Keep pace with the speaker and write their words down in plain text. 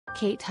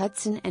Kate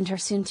Hudson and her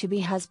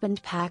soon-to-be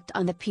husband packed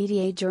on the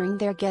PDA during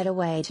their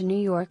getaway to New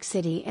York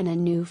City in a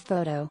new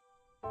photo.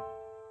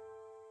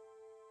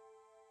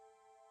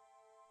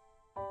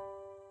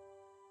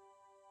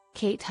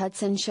 Kate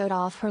Hudson showed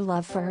off her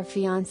love for her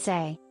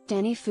fiancé,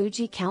 Danny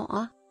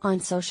Fujikawa, on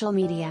social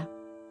media.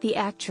 The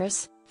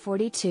actress,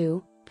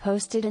 42,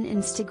 posted an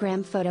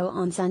Instagram photo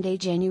on Sunday,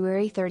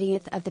 January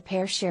 30th of the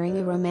pair sharing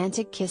a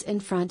romantic kiss in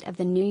front of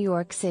the New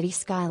York City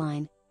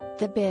skyline.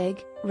 "The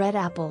big, red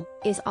apple,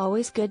 is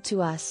always good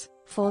to us,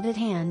 folded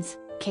hands,"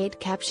 Kate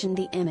captioned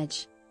the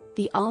image.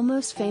 The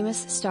almost famous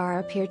star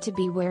appeared to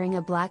be wearing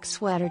a black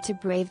sweater to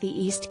brave the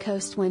East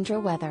Coast winter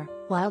weather,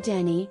 while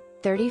Danny,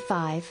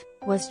 35,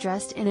 was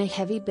dressed in a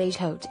heavy beige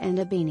coat and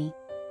a beanie.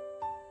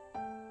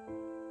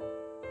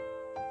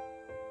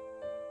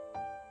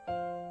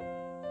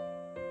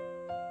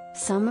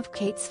 Some of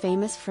Kate's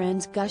famous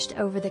friends gushed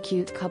over the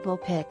cute couple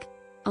pic.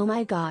 "Oh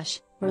my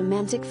gosh,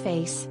 romantic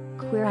face,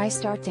 queer eye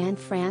star," Dan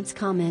France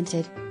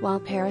commented, while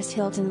Paris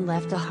Hilton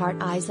left a heart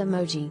eyes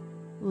emoji.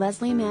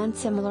 Leslie Mann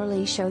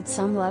similarly showed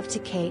some love to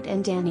Kate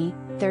and Danny,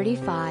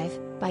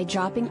 35, by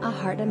dropping a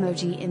heart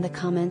emoji in the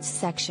comments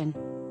section.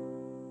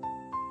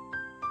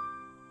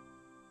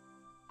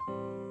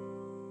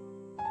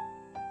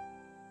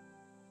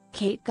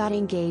 Kate got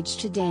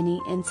engaged to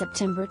Danny in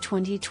September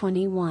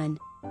 2021.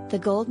 The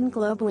Golden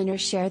Globe winner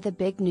shared the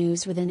big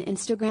news with an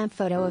Instagram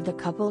photo of the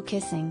couple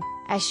kissing,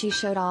 as she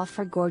showed off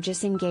her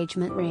gorgeous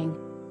engagement ring.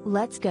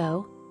 "Let's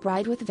go,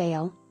 bride with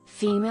veil,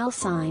 female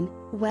sign,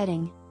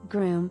 wedding,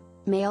 groom,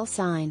 male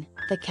sign,"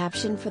 the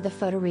caption for the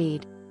photo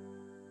read.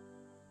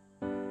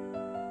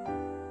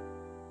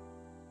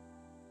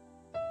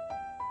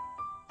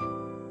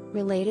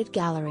 Related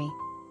gallery.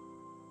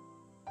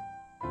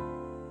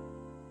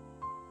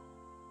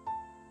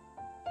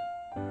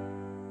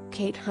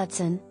 Kate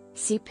Hudson,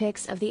 see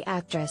pics of the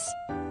actress.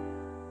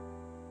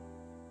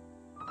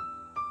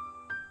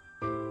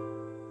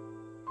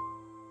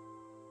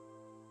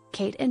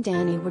 Kate and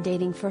Danny were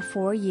dating for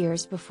 4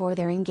 years before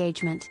their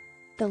engagement.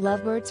 The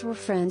lovebirds were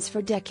friends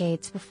for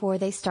decades before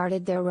they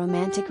started their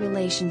romantic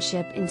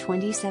relationship in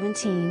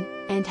 2017,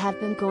 and have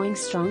been going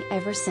strong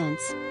ever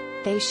since.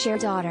 They share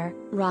daughter,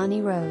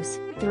 Ronnie Rose,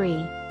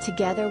 3,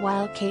 together,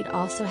 while Kate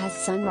also has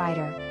son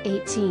Ryder,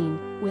 18,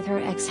 with her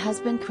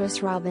ex-husband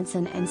Chris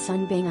Robinson, and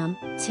son Bingham,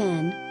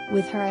 10,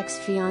 with her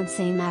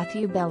ex-fiancé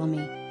Matthew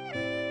Bellamy.